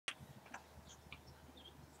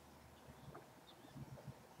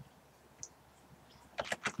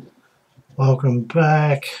Welcome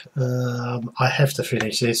back. I have to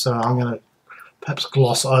finish this, so I'm going to perhaps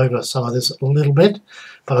gloss over some of this a little bit,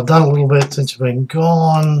 but I've done a little bit since you've been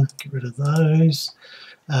gone. Get rid of those.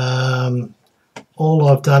 All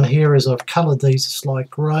I've done here is I've coloured these a slight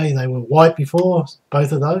grey. They were white before,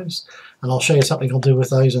 both of those, and I'll show you something I'll do with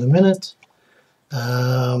those in a minute.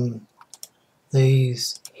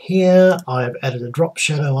 These here, I've added a drop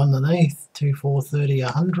shadow underneath, 2, 4, 30,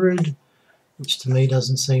 100. Which to me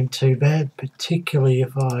doesn't seem too bad, particularly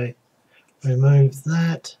if I remove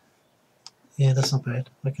that. Yeah, that's not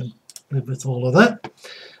bad. I can live with all of that.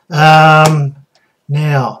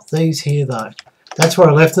 Now, these here though, that's where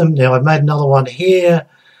I left them. Now I've made another one here,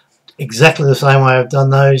 exactly the same way I've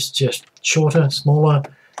done those, just shorter, smaller.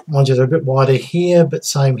 Mind you, they're a bit wider here, but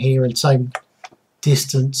same here and same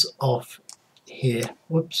distance off here.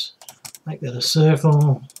 Whoops, make that a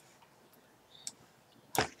circle.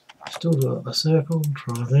 Still got a circle,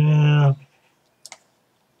 try there.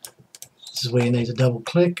 This is where you need to double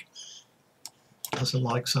click. Doesn't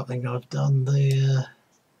like something I've done there.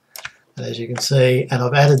 And as you can see, and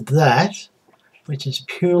I've added that, which is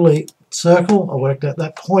purely circle. I worked out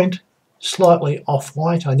that point, slightly off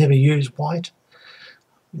white. I never use white.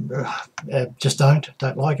 Just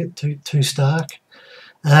don't like it, too stark.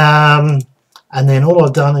 And then all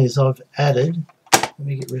I've done is I've added, let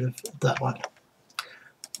me get rid of that one.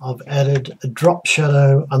 I've added a drop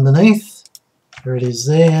shadow underneath. There it is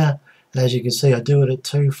there. And as you can see, I do it at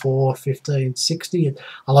 2, 4, 15, 60.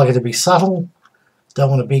 I like it to be subtle. Don't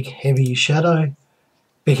want a big heavy shadow.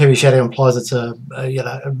 Big heavy shadow implies it's a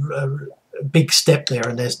big step there,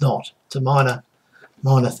 and there's not. It's a minor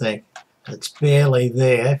thing. It's barely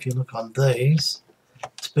there. If you look on these,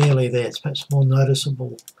 it's barely there. It's perhaps more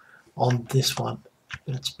noticeable on this one,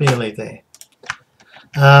 but it's barely there.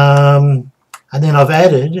 And then I've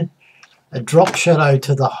added a drop shadow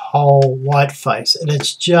to the whole white face, and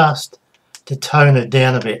it's just to tone it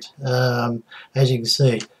down a bit. As you can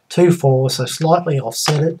see, 2, 4, so slightly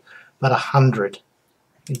offset it, but 100.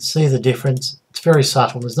 You can see the difference. It's very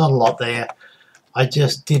subtle. There's not a lot there. I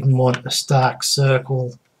just didn't want a stark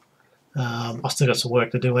circle. I still got some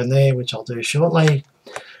work to do in there, which I'll do shortly.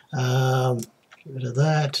 Get rid of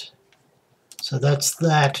that. So that's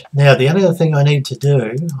that. Now the only other thing I need to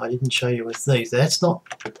do, I didn't show you with these, that's not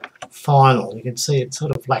final. You can see it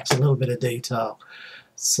sort of lacks a little bit of detail.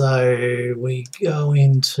 So we go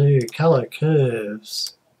into color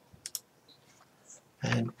curves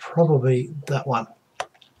and probably that one.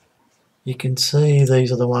 You can see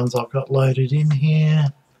these are the ones I've got loaded in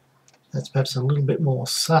here. That's perhaps a little bit more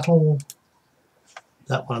subtle.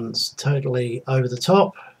 That one's totally over the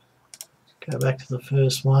top. Go back to the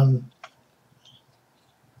first one.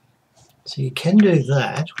 So you can do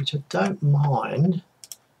that, which I don't mind.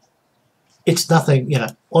 It's nothing, you know,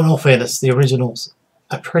 on all fairness, the originals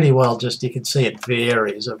are pretty well just, you can see it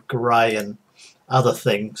varies of grey and other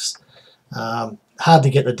things. Hard to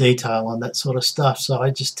get the detail on that sort of stuff, so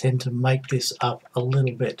I just tend to make this up a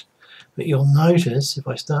little bit. But you'll notice, if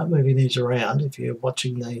I start moving these around, if you're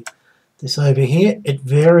watching this over here, it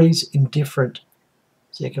varies in different.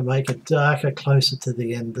 So you can make it darker closer to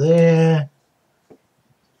the end there.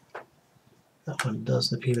 That one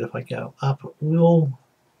doesn't appear, but if I go up it will.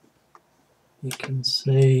 You can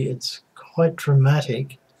see it's quite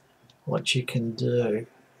dramatic what you can do.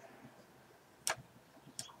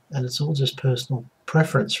 And it's all just personal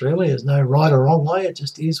preference really. There's no right or wrong way, it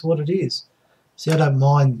just is what it is. See, I don't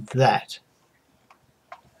mind that.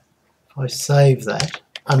 If I save that,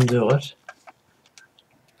 undo it,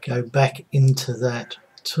 go back into that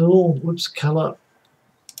tool, whoops, color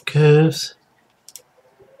curves.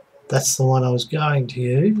 That's the one I was going to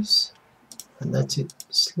use, and that's it,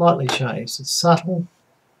 slightly changed. It's subtle.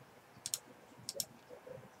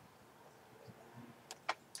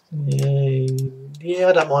 Yeah,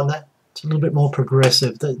 I don't mind that. It's a little bit more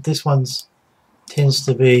progressive. This one's tends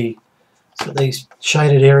to be so these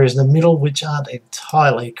shaded areas in the middle, which aren't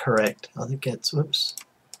entirely correct. I think it's, whoops,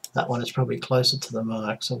 that one is probably closer to the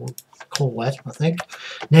mark, so we'll call that, I think.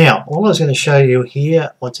 Now, all I was going to show you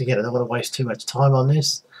here, once again, I don't want to waste too much time on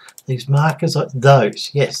this. These markers,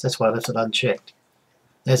 those, yes, that's why I left it unchecked.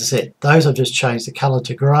 As I said, those I've just changed the colour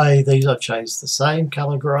to grey. These I've changed the same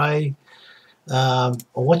colour grey. Or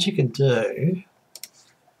what you can do,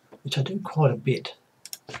 which I do quite a bit,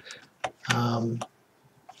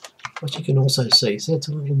 what you can also see it's a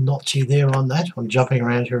little notchy there on that. I'm jumping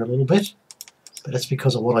around here a little bit, but that's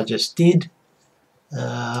because of what I just did.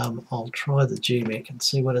 I'll try the GMIC and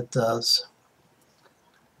see what it does.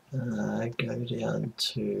 Go down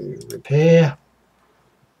to repair.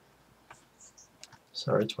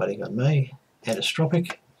 Sorry, it's waiting on me.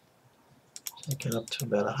 Catastrophic. Take it up to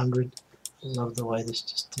about 100. Love the way this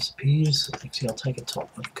just disappears. Actually, I'll take a top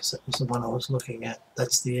one because that was the one I was looking at.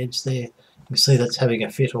 That's the edge there. You can see that's having a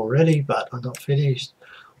fit already, but I'm not finished.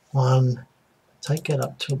 1. Take it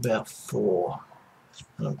up to about 4.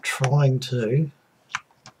 And I'm trying to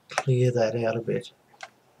clear that out a bit.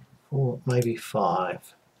 4, maybe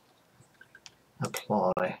 5.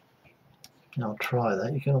 Apply. And I'll try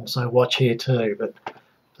that. You can also watch here too, but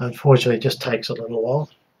unfortunately it just takes a little while.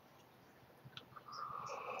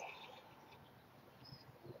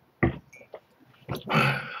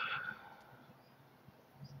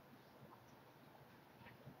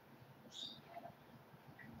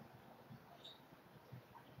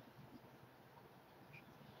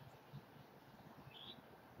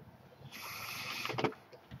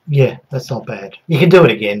 Yeah, that's not bad. You can do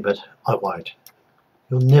it again, but I won't.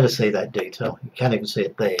 You'll never see that detail. You can't even see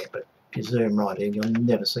it there, but if you zoom right in, you'll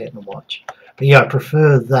never see it in the watch. But yeah, I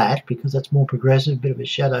prefer that because that's more progressive, a bit of a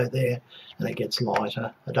shadow there, and it gets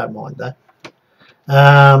lighter. I don't mind that.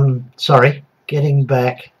 Sorry, getting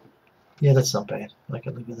back. Yeah, that's not bad. I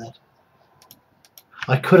can live with that.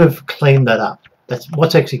 I could have cleaned that up. That's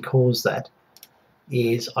what's actually caused that.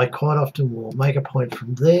 Is I quite often will make a point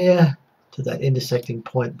from there to that intersecting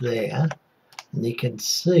point there, and you can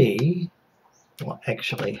see what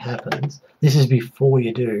actually happens. This is before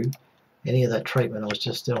you do any of that treatment I was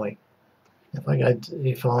just doing.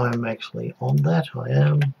 If I'm actually on that, I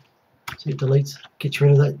am. See, it deletes, gets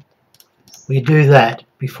rid of that. We do that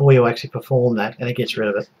before you actually perform that, and it gets rid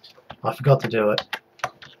of it. I forgot to do it.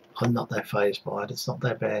 I'm not that phased by it. It's not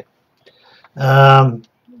that bad. And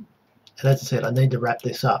as I said, I need to wrap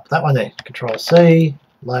this up. That one there, Control C,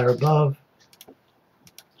 layer above,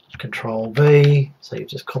 Control V. So you've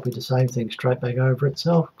just copied the same thing straight back over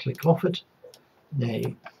itself. Click off it. Now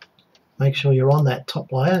you make sure you're on that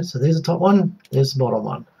top layer. So there's the top one, there's the bottom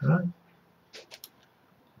one. All right.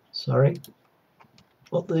 Sorry.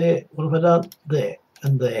 What there? What have I done? There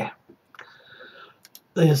and there.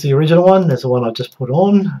 There's the original one. There's the one I just put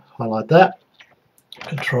on. Highlight that.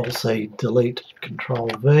 Control C, delete, Control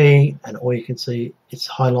V, and all you can see it's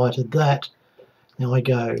highlighted that. Now I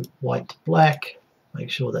go white to black, make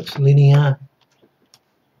sure that's linear.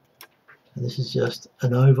 And this is just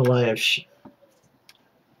an overlay of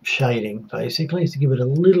shading, basically, to give it a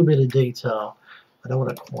little bit of detail. I don't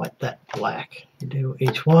want it quite that black. You do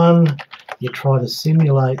each one, you try to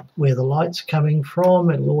simulate where the light's coming from.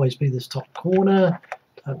 It'll always be this top corner.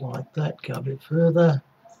 Don't like that, go a bit further,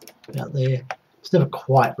 about there. It's never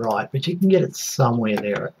quite right, but you can get it somewhere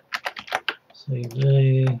near it.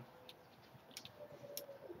 CV.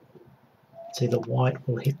 See, the white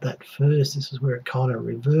will hit that first. This is where it kind of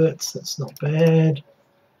reverts. That's not bad.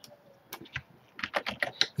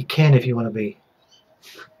 You can, if you want to be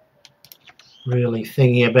really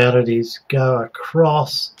thinking about it, is go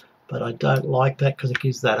across, but I don't like that because it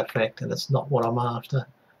gives that effect, and it's not what I'm after.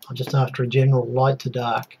 I'm just after a general light to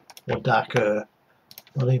dark, or darker,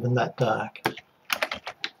 not even that dark.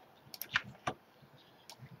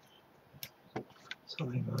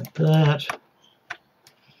 Something like that.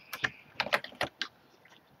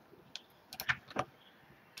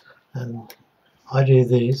 And I do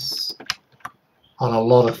this on a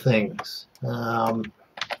lot of things.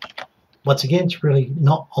 Once again, it's really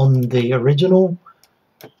not on the original.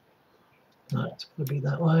 No, it's going to be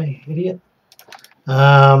that way, idiot.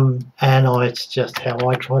 And it's just how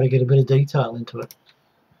I try to get a bit of detail into it.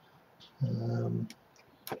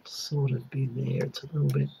 Sort of be there. It's a little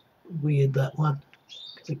bit weird, that one,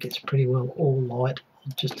 because it gets pretty well all light.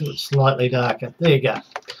 I'll just do it slightly darker. There you go.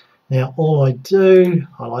 Now all I do,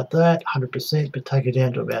 I like that, 100%, but take it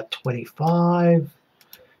down to about 25.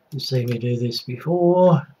 You've seen me do this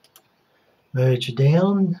before. Merge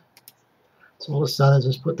down. So all it's done is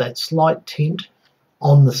just put that slight tint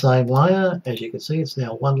on the same layer. As you can see, it's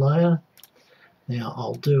now one layer. Now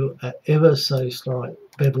I'll do an ever so slight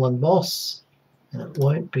bevel and emboss, and it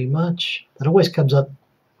won't be much. It always comes up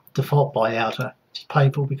default by outer. It's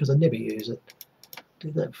painful because I never use it.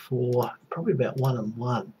 Do that for probably about 1 and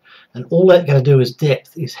 1. And all that's going to do is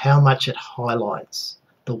depth, is how much it highlights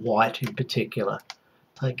the white in particular.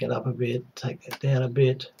 Take it up a bit, take it down a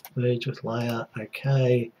bit, merge with layer,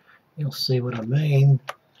 okay. You'll see what I mean.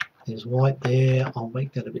 There's white there. I'll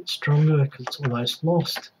make that a bit stronger because it's almost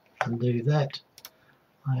lost. Undo that.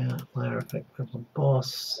 Layer effect, bevel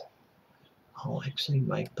emboss. I'll actually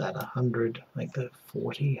make that 100, make that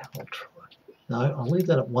 40. I'll try. No, I'll leave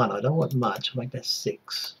that at 1. I don't want much. I'll make that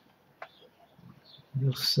 6.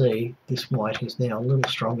 You'll see this white is now a little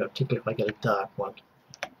stronger, particularly if I get a dark one.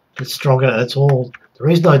 It's stronger. That's all. The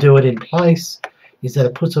reason I do it in place is that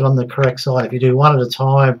it puts it on the correct side. If you do one at a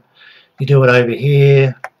time, You do it over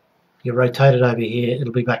here, you rotate it over here,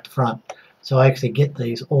 it'll be back to front. So I actually get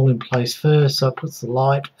these all in place first, so it puts the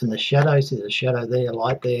light and the shadow, see the shadow there,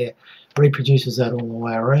 light there, reproduces that all the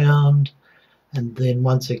way around, and then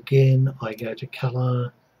once again I go to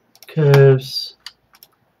color, curves,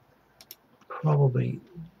 probably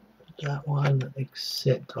that one,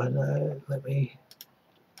 except I know,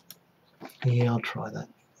 yeah, I'll try that.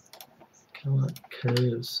 Color,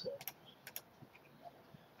 curves,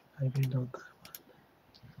 maybe not that one.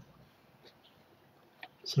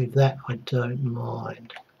 See, that I don't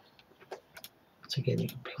mind. Once again, you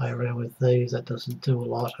can play around with these. That doesn't do a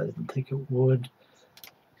lot. I didn't think it would.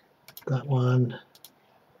 That one,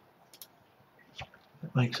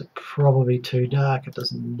 that makes it probably too dark. It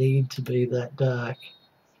doesn't need to be that dark.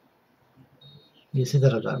 You see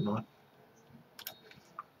that I don't mind.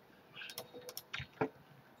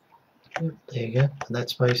 Yep, there you go. And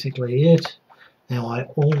that's basically it. Now I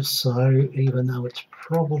also, even though it's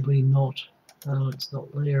probably not, oh, it's not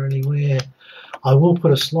there anywhere, I will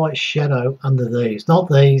put a slight shadow under these. Not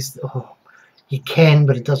these, oh, you can,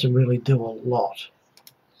 but it doesn't really do a lot.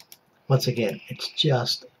 Once again, it's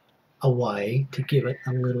just a way to give it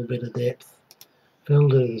a little bit of depth.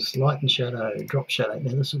 Filters, light and shadow, drop shadow.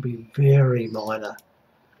 Now this will be very minor.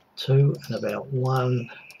 2 and about 1,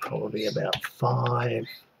 probably about 5.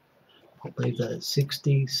 I'll leave that at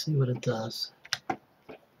 60, see what it does.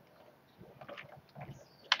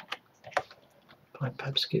 If I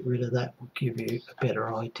perhaps get rid of that, will give you a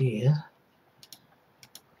better idea.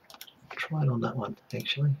 Try it on that one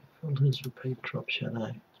actually. Filters, repeat, drop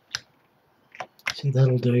shadow. See,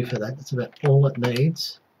 that'll do for that. That's about all it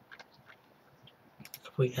needs.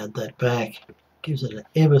 If we add that back, gives it an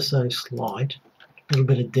ever so slight little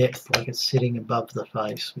bit of depth, like it's sitting above the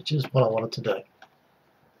face, which is what I wanted to do.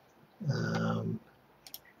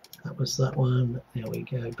 That was that one. Now we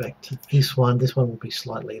go back to this one. This one will be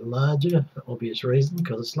slightly larger for obvious reason,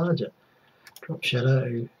 because it's larger. Drop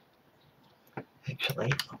shadow.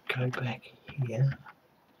 Actually, I'll go back here.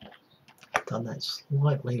 I've done that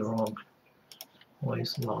slightly wrong.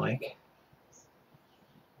 Always like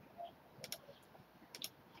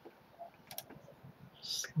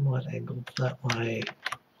slight angle that way.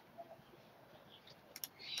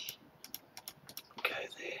 Go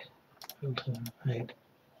there. Filter, right.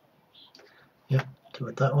 Yep, do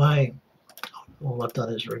it that way. All I've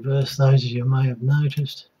done is reverse those, as you may have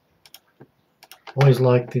noticed. Always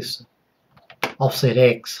like this offset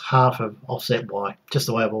X, half of offset Y, just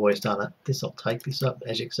the way I've always done it. This, I'll take this up,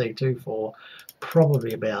 as you can see, 2, 4,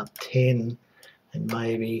 probably about 10, and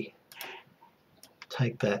maybe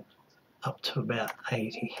take that up to about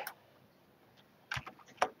 80.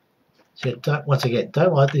 So once again,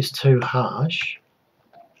 don't like this too harsh.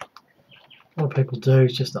 A lot of people do,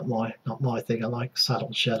 it's just not my thing. I like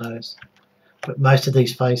subtle shadows. But most of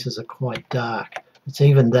these faces are quite dark. It's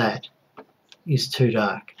even that is too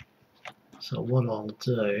dark. So what I'll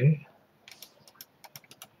do,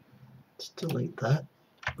 let's delete that.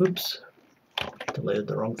 Oops, deleted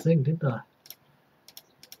the wrong thing, didn't I?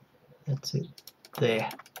 That's it. There.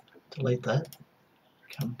 Delete that.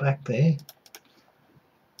 Come back there.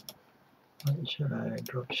 Light shadow,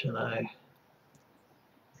 drop shadow.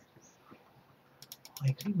 I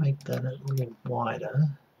actually make that a little wider.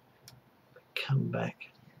 Come back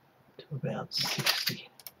to about 60.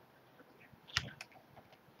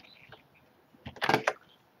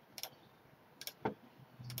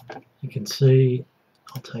 You can see,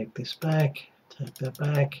 I'll take this back, take that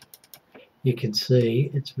back. You can see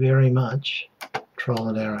it's very much trial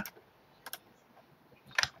and error.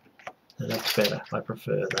 Now that's better. I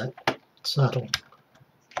prefer that. Subtle.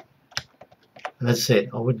 And that's it.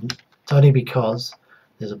 I wouldn't. It's only because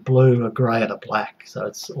there's a blue, a grey, and a black, so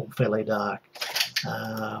it's all fairly dark.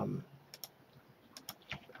 So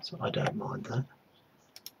I don't mind that.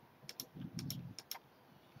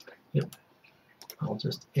 Yep. I'll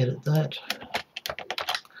just edit that.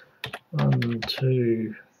 1,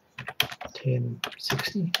 2, 10,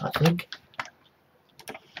 60, I think.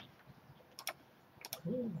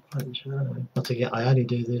 Once again, I only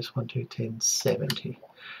do this 1, 2, 10, 70.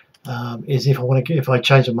 Is if I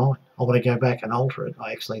change my mind, I want to go back and alter it.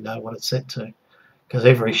 I actually know what it's set to, because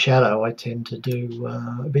every shadow I tend to do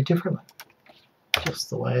a bit differently,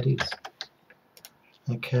 just the way it is.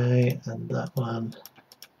 Okay, and that one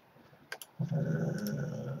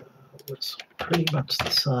was pretty much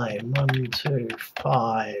the same. 1, 2,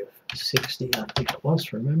 5, 60. I think it was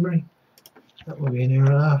from memory. That will be an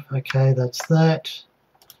error. Okay, that's that.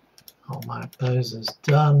 I'll mark those as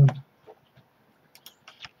done.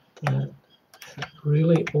 That,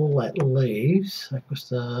 really, all that leaves, that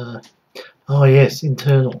was Oh yes,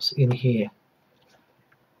 internals in here.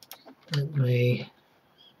 Let me,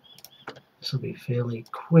 this will be fairly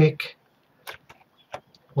quick.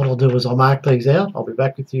 What I'll do is I'll mark these out. I'll be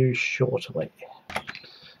back with you shortly.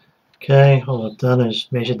 Okay, all I've done is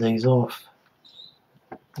measured these off.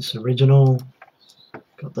 This original,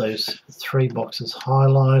 got those 3 boxes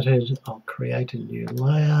highlighted. I'll create a new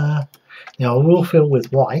layer. Now I will fill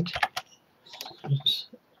with white. Oops.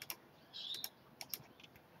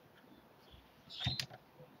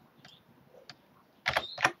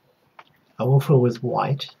 I will fill with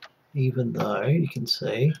white, even though you can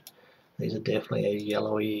see these are definitely a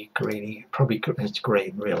yellowy, greeny, probably it's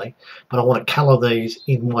green really, but I want to colour these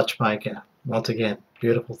in Watchmaker. Once again,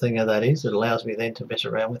 beautiful thing of that is it allows me then to mess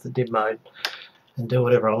around with the dim mode and do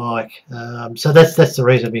whatever I like. So that's the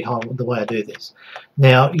reason behind the way I do this.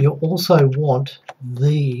 Now you also want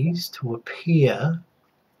these to appear,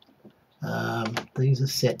 these are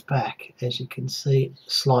set back as you can see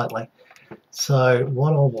slightly. So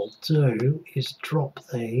what I will do is drop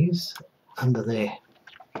these under there.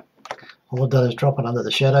 All I've done is drop it under the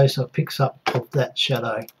shadow so it picks up of that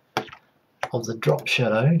shadow, of the drop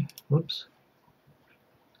shadow, whoops,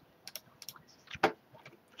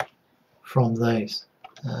 from these.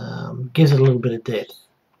 Gives it a little bit of depth,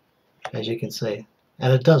 as you can see.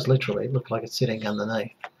 And it does literally look like it's sitting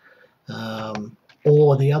underneath.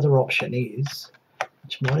 Or the other option is,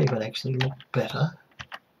 which might even actually look better,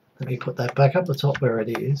 let me put that back up the top where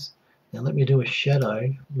it is. Now let me do a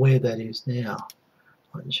shadow where that is now.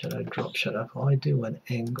 Light shadow, drop shadow. If I do an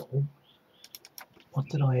angle, what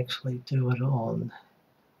did I actually do it on?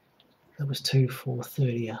 That was 2, 4,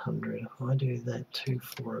 30, 100. If I do that 2,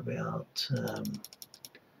 4 about,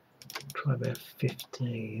 try about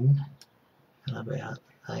 15 and about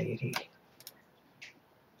 80.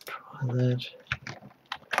 Try that.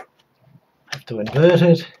 Have to invert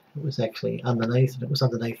it. It was actually underneath, and it was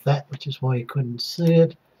underneath that, which is why you couldn't see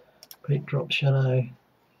it. Repeat drop shadow.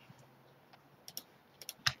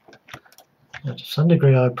 Now, to some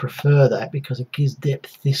degree, I prefer that because it gives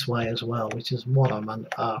depth this way as well, which is what I'm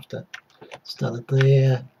after. Start it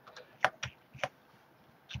there.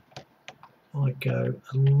 I go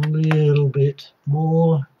a little bit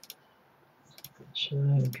more.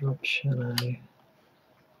 Shadow, drop shadow.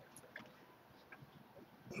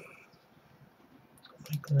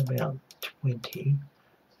 Make that about 20.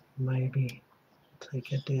 Maybe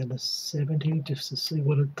take it down to 70 just to see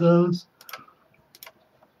what it does.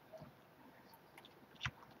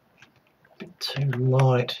 Bit too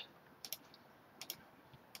light.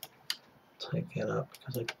 Take that up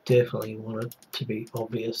because I definitely want it to be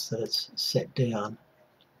obvious that it's set down.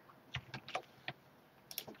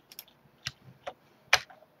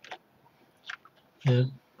 Yeah,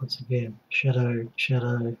 once again, shadow,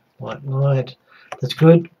 shadow, light, light. That's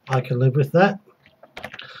good. I can live with that.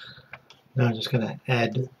 Now I'm just going to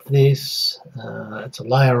add this. It's a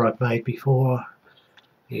layer I've made before. I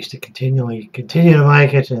used to continue to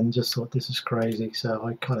make it and just thought this is crazy, so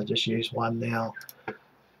I kind of just use one now.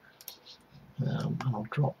 And I'll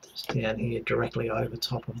drop this down here directly over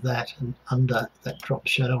top of that, and under that drop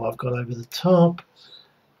shadow I've got over the top.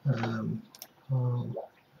 I'll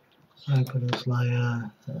open this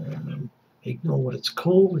layer, ignore what it's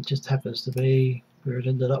called, it just happens to be where it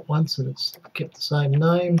ended up once and it's kept the same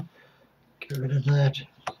name. Get rid of that.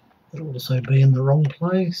 It'll also be in the wrong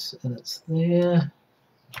place and it's there.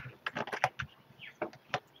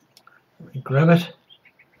 Let me grab it.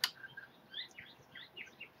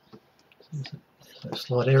 There's a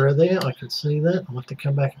slight error there, I can see that. I'll have to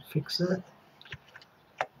come back and fix that.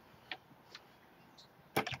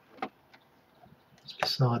 It's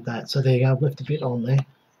beside that. So there you go, I've left a bit on there.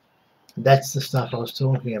 That's the stuff I was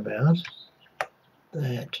talking about.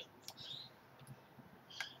 That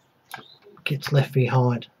gets left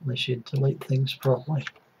behind unless you delete things properly.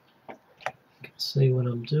 You can see what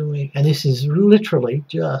I'm doing. And this is literally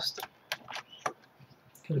just,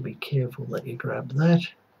 got to be careful that you grab that.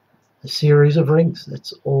 A series of rings,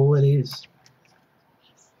 that's all it is.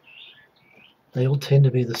 They all tend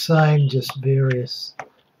to be the same, just various.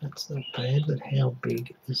 That's not bad, but how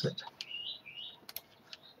big is it?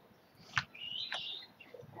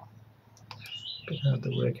 A bit hard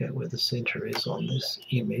to work out where the center is on this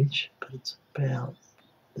image, but it's about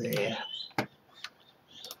there. So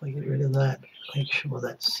if I get rid of that, make sure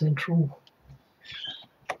that's central.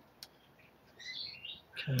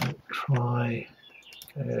 Okay, try,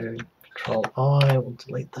 go Control I, we'll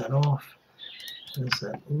delete that off. How does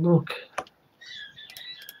that look?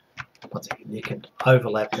 Once again, you can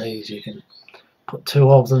overlap these, you can put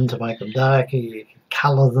 2 of them to make them darker, you can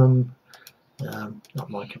colour them. Not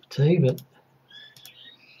my cup of tea, but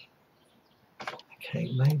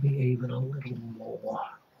Okay, maybe even a little more.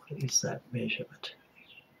 What is that measurement?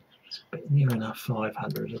 It's near enough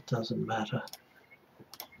 500, it doesn't matter.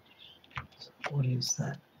 So what is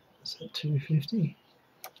that? Is that 250?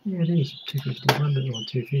 Yeah, it is 250, 100 or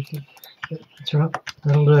 250. Yep, that's right,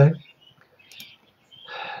 that'll do.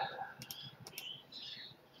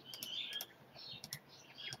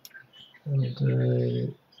 That'll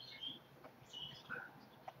do.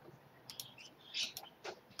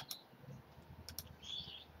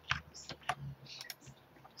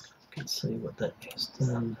 Can see what that has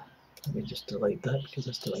done. Let me just delete that because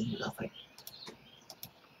it's doing nothing.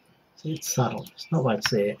 See, it's subtle. It's not much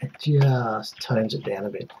there. It just tones it down a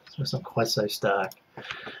bit, so it's not quite so stark.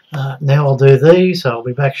 Now I'll do these. So I'll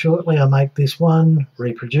be back shortly. I'll make this one,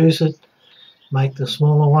 reproduce it, make the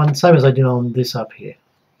smaller one, same as I did on this up here.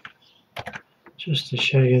 Just to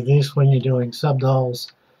show you this, when you're doing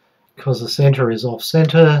subdials, because the center is off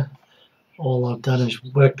center, all I've done is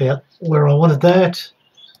worked out where I wanted that.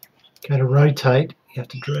 Go to rotate, you have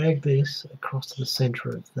to drag this across to the center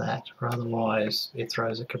of that, or otherwise it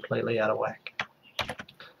throws it completely out of whack.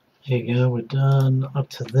 There you go, we're done up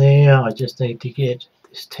to there. I just need to get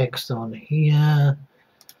this text on here.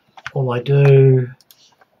 All I do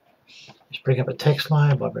is bring up a text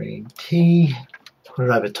layer by bringing T, put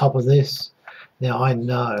it over top of this. Now I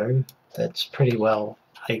know that's pretty well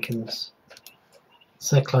Aikens. It's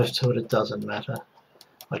that close to it, it doesn't matter.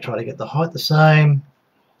 I try to get the height the same.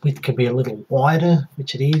 Width could be a little wider,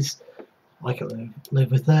 which it is. I can live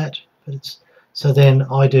with that. But it's so then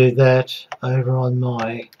I do that over on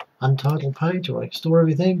my untitled page where I store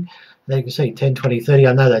everything. There you can see 10, 20, 30.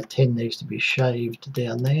 I know that 10 needs to be shaved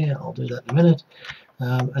down there. I'll do that in a minute.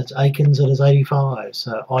 It's Aikens, it is 85.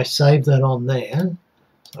 So I save that on there.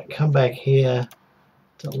 So I come back here,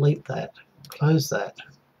 delete that, close that.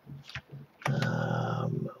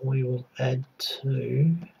 We will add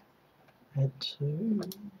to, where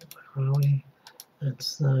are we?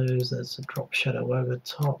 That's those, that's a drop shadow over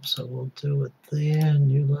top, so we'll do it there,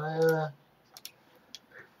 new layer.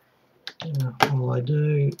 All I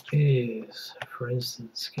do is, for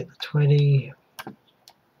instance, get the 20,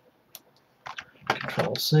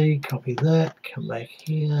 Control C, copy that, come back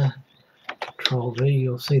here, Control V,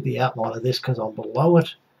 you'll see the outline of this because I'm below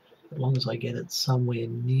it, as long as I get it somewhere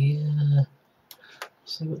near.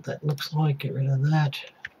 See what that looks like, get rid of that,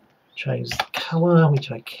 change the color,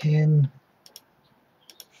 which I can.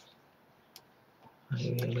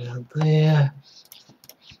 Maybe around there.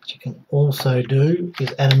 What you can also do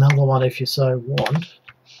is add another one if you so want,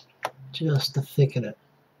 just to thicken it.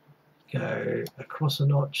 Go across a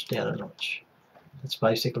notch, down a notch. That's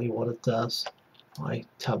basically what it does. I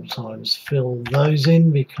sometimes fill those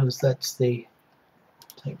in because that's the,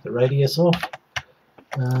 take the radius off,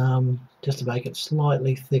 just to make it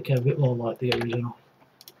slightly thicker, a bit more like the original.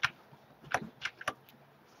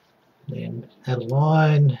 Then add a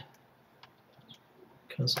line,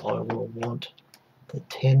 because I will want the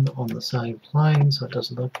 10 on the same plane so it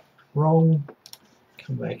doesn't look wrong.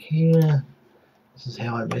 Come back here. This is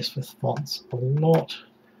how I mess with fonts a lot.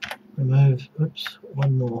 Remove, oops,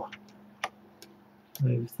 one more.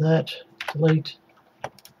 Move that, delete.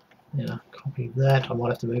 Now copy that. I might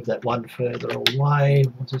have to move that one further away.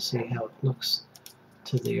 We'll just see how it looks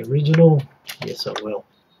to the original. Yes, it will.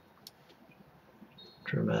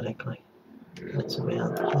 Dramatically. That's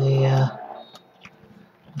about there.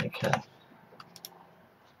 Okay.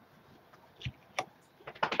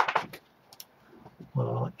 What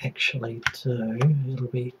I'll actually do, it'll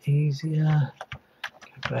be easier.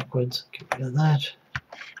 Go backwards, get rid of that.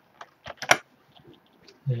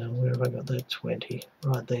 Now, where have I got that 20?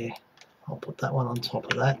 Right there. I'll put that one on top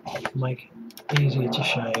of that. Make it easier to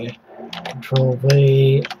show you. Control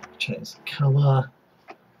V, change the color.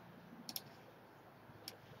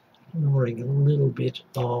 Ignoring a little bit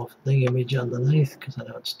of the image underneath because I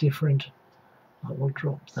know it's different. I will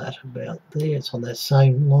drop that about there. It's on that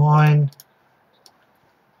same line.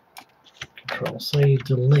 Control C,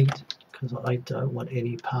 delete, because I don't want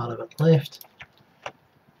any part of it left.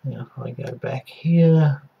 Now if I go back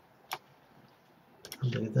here, I'll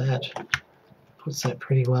do that. Puts that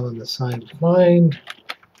pretty well in the same plane.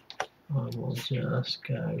 I will just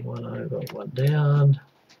go one over, one down.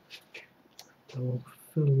 I'll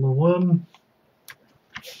fill the one.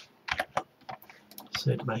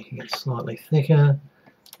 So making it slightly thicker.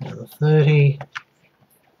 Now the 30.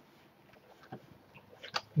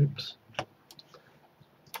 Oops.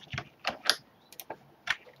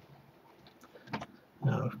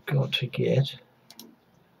 Now I've got to get,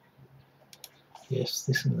 yes,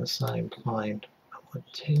 this in the same plane. What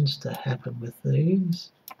tends to happen with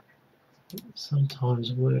these, it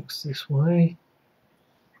sometimes works this way.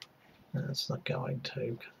 No, it's not going to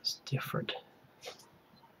because it's different.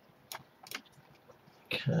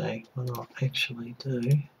 Okay, what I'll actually do,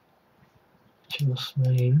 which must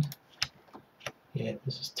mean, yeah,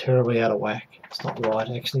 this is terribly out of whack. It's not right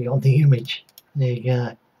actually on the image. There you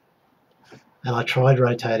go. And I tried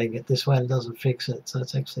rotating it this way and it doesn't fix it, so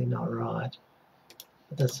it's actually not right.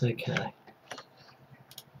 But that's okay.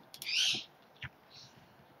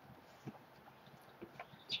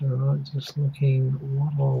 It's alright, just looking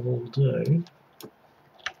what I will do.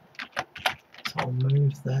 So I'll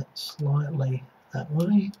move that slightly that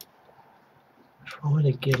way. Try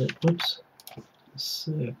to get it, whoops, a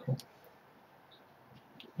circle.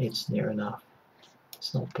 It's near enough.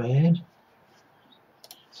 It's not bad.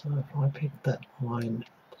 So if I pick that line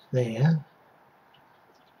there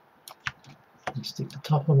and stick the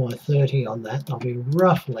top of my 30 on that, I'll be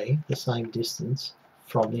roughly the same distance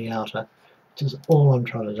from the outer, which is all I'm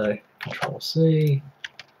trying to do. Control C,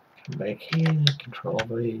 come back here, Control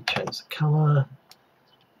V, change the colour.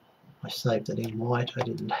 I saved it in white, I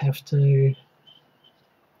didn't have to.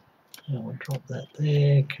 I'll drop that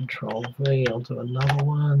there, Control V, I'll do another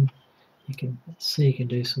one. You can see you can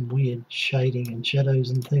do some weird shading and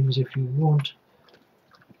shadows and things if you want.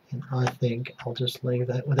 And I think I'll just leave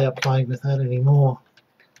that without playing with that anymore.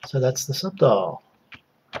 So that's the subdial.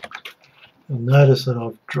 You'll notice that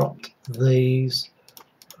I've dropped these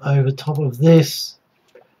over top of this.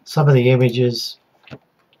 Some of the images,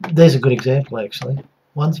 there's a good example actually.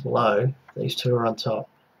 One's below, these two are on top.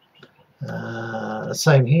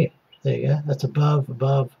 Same here. There you go. That's above,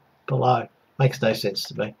 above, below. Makes no sense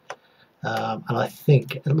to me. And I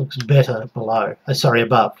think it looks better below. Sorry,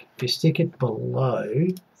 above. If you stick it below,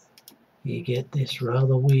 you get this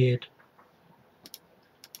rather weird.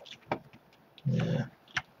 Yeah.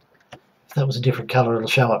 If that was a different colour, it'll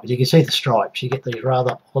show up. But you can see the stripes. You get these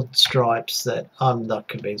rather odd stripes that I'm not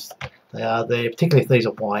convinced they are there. Particularly if these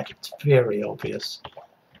are white, it's very obvious.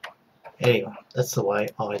 Anyway, that's the way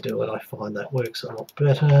I do it. I find that works a lot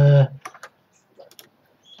better.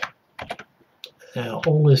 Now,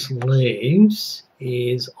 all this leaves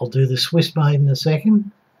is, I'll do the Swiss made in a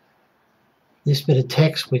second. This bit of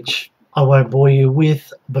text, which I won't bore you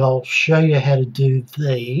with, but I'll show you how to do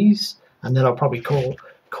these, and then I'll probably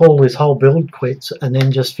call this whole build quits, and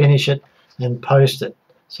then just finish it and post it.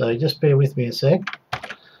 So just bear with me a sec.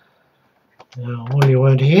 Now, while you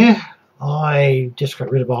weren't here, I just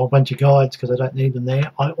got rid of a whole bunch of guides because I don't need them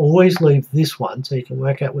there. I always leave this one so you can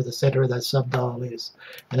work out where the center of that subdial is.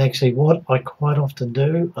 And actually what I quite often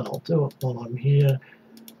do, and I'll do it while I'm here,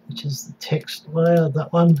 which is the text layer,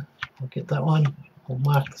 that one. I'll get that one. I'll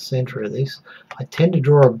mark the center of this. I tend to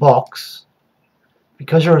draw a box.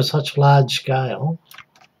 Because you're on such large scale,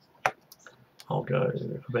 I'll go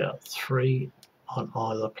about 3 on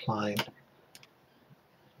either plane.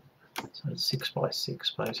 So it's 6 by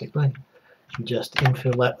 6 basically. And just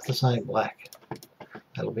infill that with the same black.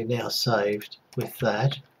 That'll be now saved with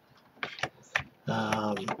that.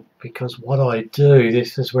 Because what I do,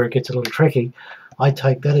 this is where it gets a little tricky, I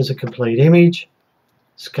take that as a complete image,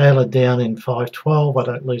 scale it down in 512, I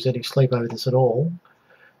don't lose any sleep over this at all,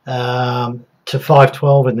 to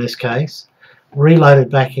 512 in this case, reload it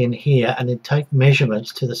back in here and then take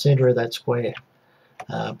measurements to the center of that square.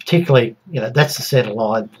 Particularly, you know, that's the center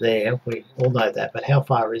line there, we all know that, but how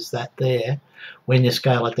far is that there when you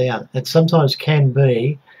scale it down? It sometimes can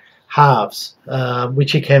be halves,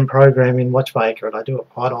 which you can program in Watchmaker, and I do it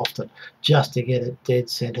quite often just to get it dead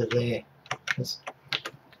center there. The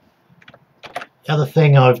other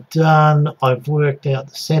thing I've done, I've worked out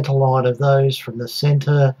the center line of those from the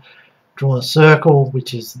center, drawn a circle,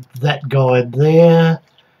 which is that guide there.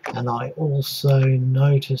 And I also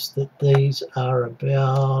noticed that these are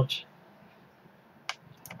about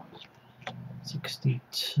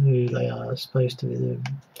 62. They are supposed to be the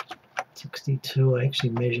 62. I actually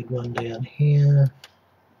measured one down here.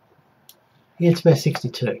 Yeah, it's about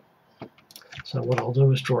 62. So what I'll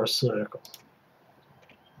do is draw a circle.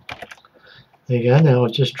 There you go. Now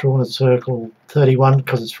I've just drawn a circle 31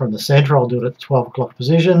 because it's from the center. I'll do it at 12 o'clock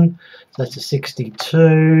position. So that's a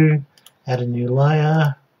 62. Add a new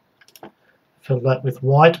layer. Fill that with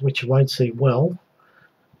white, which you won't see well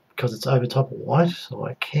because it's over top of white. So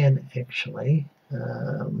I can actually, if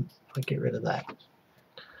I get rid of that,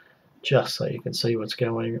 just so you can see what's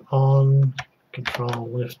going on. Control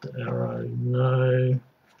left arrow, no.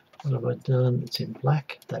 What have I done? It's in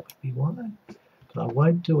black. That would be why. But I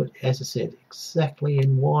won't do it, as I said, exactly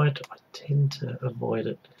in white. I tend to avoid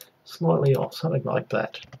it slightly off, something like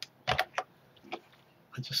that.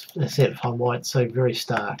 As I said, if I'm white, so very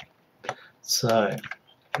stark. So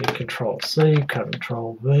we Control C,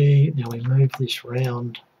 Control V. Now we move this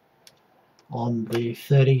round on the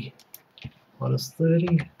 30 minus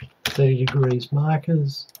 30 degrees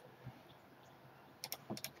markers.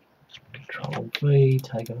 Control V,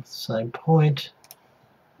 take it off the same point.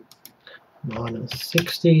 Minus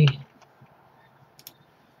 60.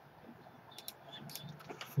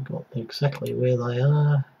 Forgot exactly where they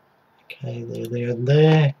are. Okay, they're there and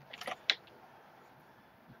there.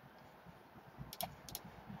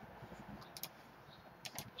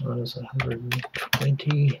 Minus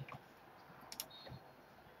 120.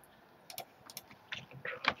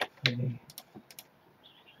 Okay.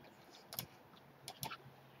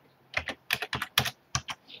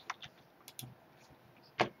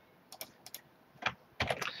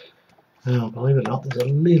 Now, believe it or not, there's a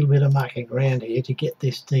little bit of mucking around here to get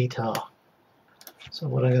this detail. So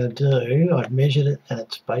what I'm going to do, I've measured it and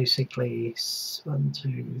it's basically 1,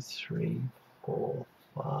 2, 3, 4,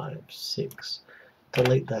 5, 6.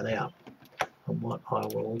 Delete that out. And what I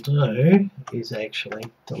will do is actually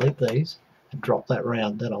delete these and drop that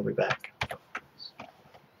round, then I'll be back.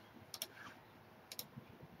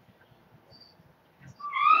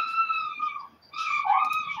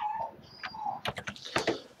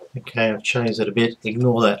 Okay, I've changed it a bit.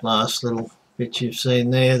 Ignore that last little bit you've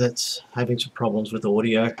seen there. That's having some problems with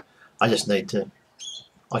audio. I just need to,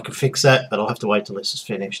 I can fix that, but I'll have to wait till this is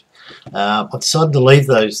finished. I've decided to leave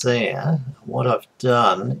those there. What I've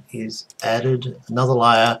done is added another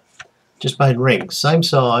layer, just made rings, same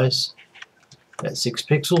size, about 6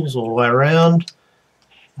 pixels all the way around.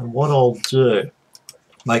 And what I'll do,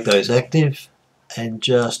 make those active and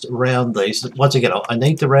just round these. Once again, I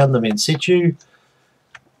need to round them in situ,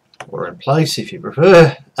 or in place if you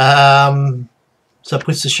prefer, so it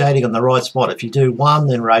puts the shading on the right spot. If you do one,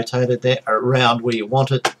 then rotate it there around where you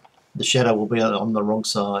want it, the shadow will be on the wrong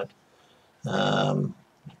side,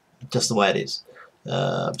 just the way it is.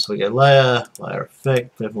 So we go layer, layer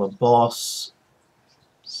effect, bevel emboss,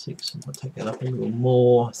 6, I'm going to take that up a little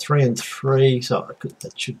more, 3 and 3, so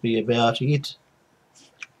that should be about it.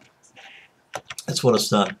 That's what it's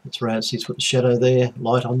done. It's round, see, it's put the shadow there,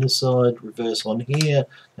 light on this side, reverse on here.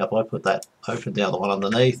 Now if I put that open down, the one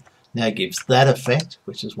underneath, now it gives that effect,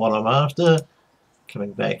 which is what I'm after.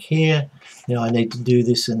 Coming back here. Now I need to do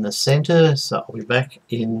this in the center, so I'll be back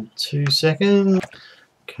in 2 seconds.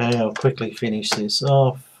 Okay, I'll quickly finish this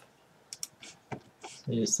off.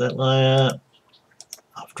 There's that layer.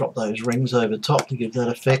 I've dropped those rings over top to give that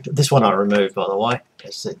effect. This one I removed, by the way.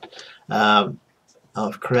 That's it.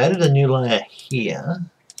 I've created a new layer here.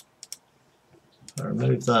 I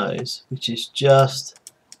remove those, which is just,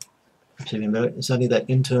 it's only that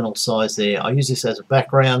internal size there. I use this as a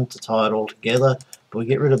background to tie it all together, but we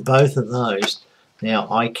get rid of both of those. Now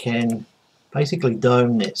I can basically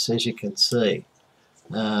dome this, as you can see.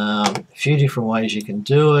 A few different ways you can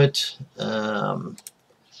do it. Bevel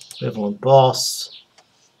emboss.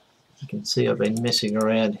 You can see I've been messing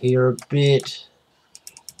around here a bit.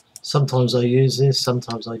 Sometimes I use this,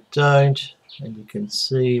 sometimes I don't, and you can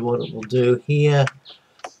see what it will do here.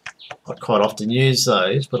 I quite often use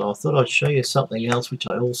those, but I thought I'd show you something else which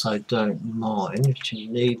I also don't mind, which you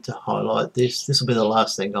need to highlight this. This will be the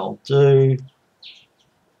last thing I'll do.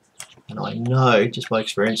 And I know, just by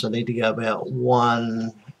experience, I need to go about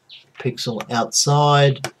 1 pixel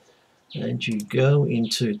outside. And you go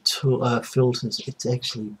into filters, it's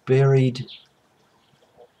actually buried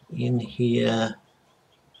in here.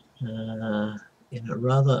 In a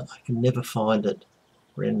rather, I can never find it.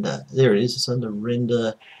 Render, there it is, it's under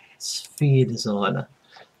Render Sphere Designer.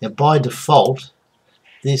 Now by default,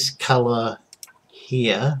 this color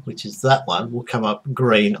here, which is that one, will come up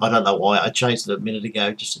green. I don't know why, I changed it a minute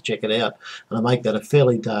ago just to check it out, and I make that a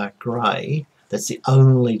fairly dark grey. That's the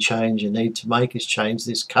only change you need to make, is change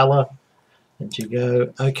this color. And you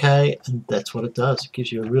go OK, and that's what it does. It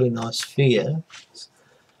gives you a really nice sphere.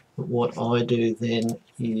 But what I do then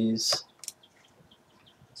is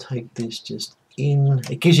take this just in.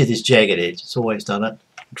 It gives you this jagged edge. It's always done it.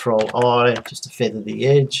 Control I just to feather the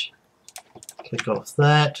edge. Click off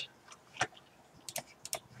that.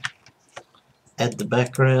 Add the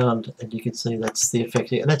background, and you can see that's the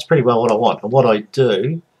effect here. And that's pretty well what I want. And what I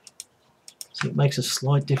do, so it makes a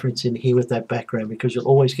slight difference in here with that background, because you'll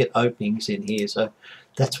always get openings in here. So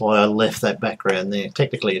that's why I left that background there.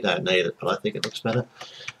 Technically you don't need it, but I think it looks better.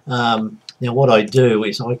 Now what I do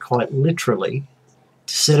is I quite literally,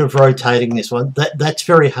 instead of rotating this one, that's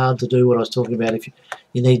very hard to do, what I was talking about. If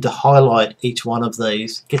you need to highlight each one of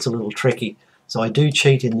these, it gets a little tricky. So I do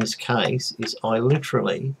cheat in this case, is I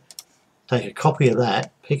literally take a copy of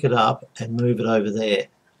that, pick it up and move it over there.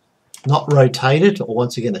 Not rotate it, or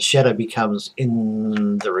once again the shadow becomes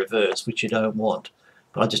in the reverse, which you don't want.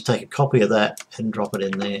 But I just take a copy of that and drop it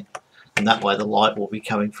in there. and that way the light will be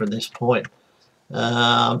coming from this point.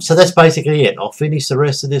 So that's basically it. I'll finish the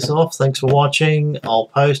rest of this off. Thanks for watching. I'll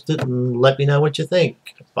post it and let me know what you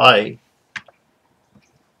think. Bye.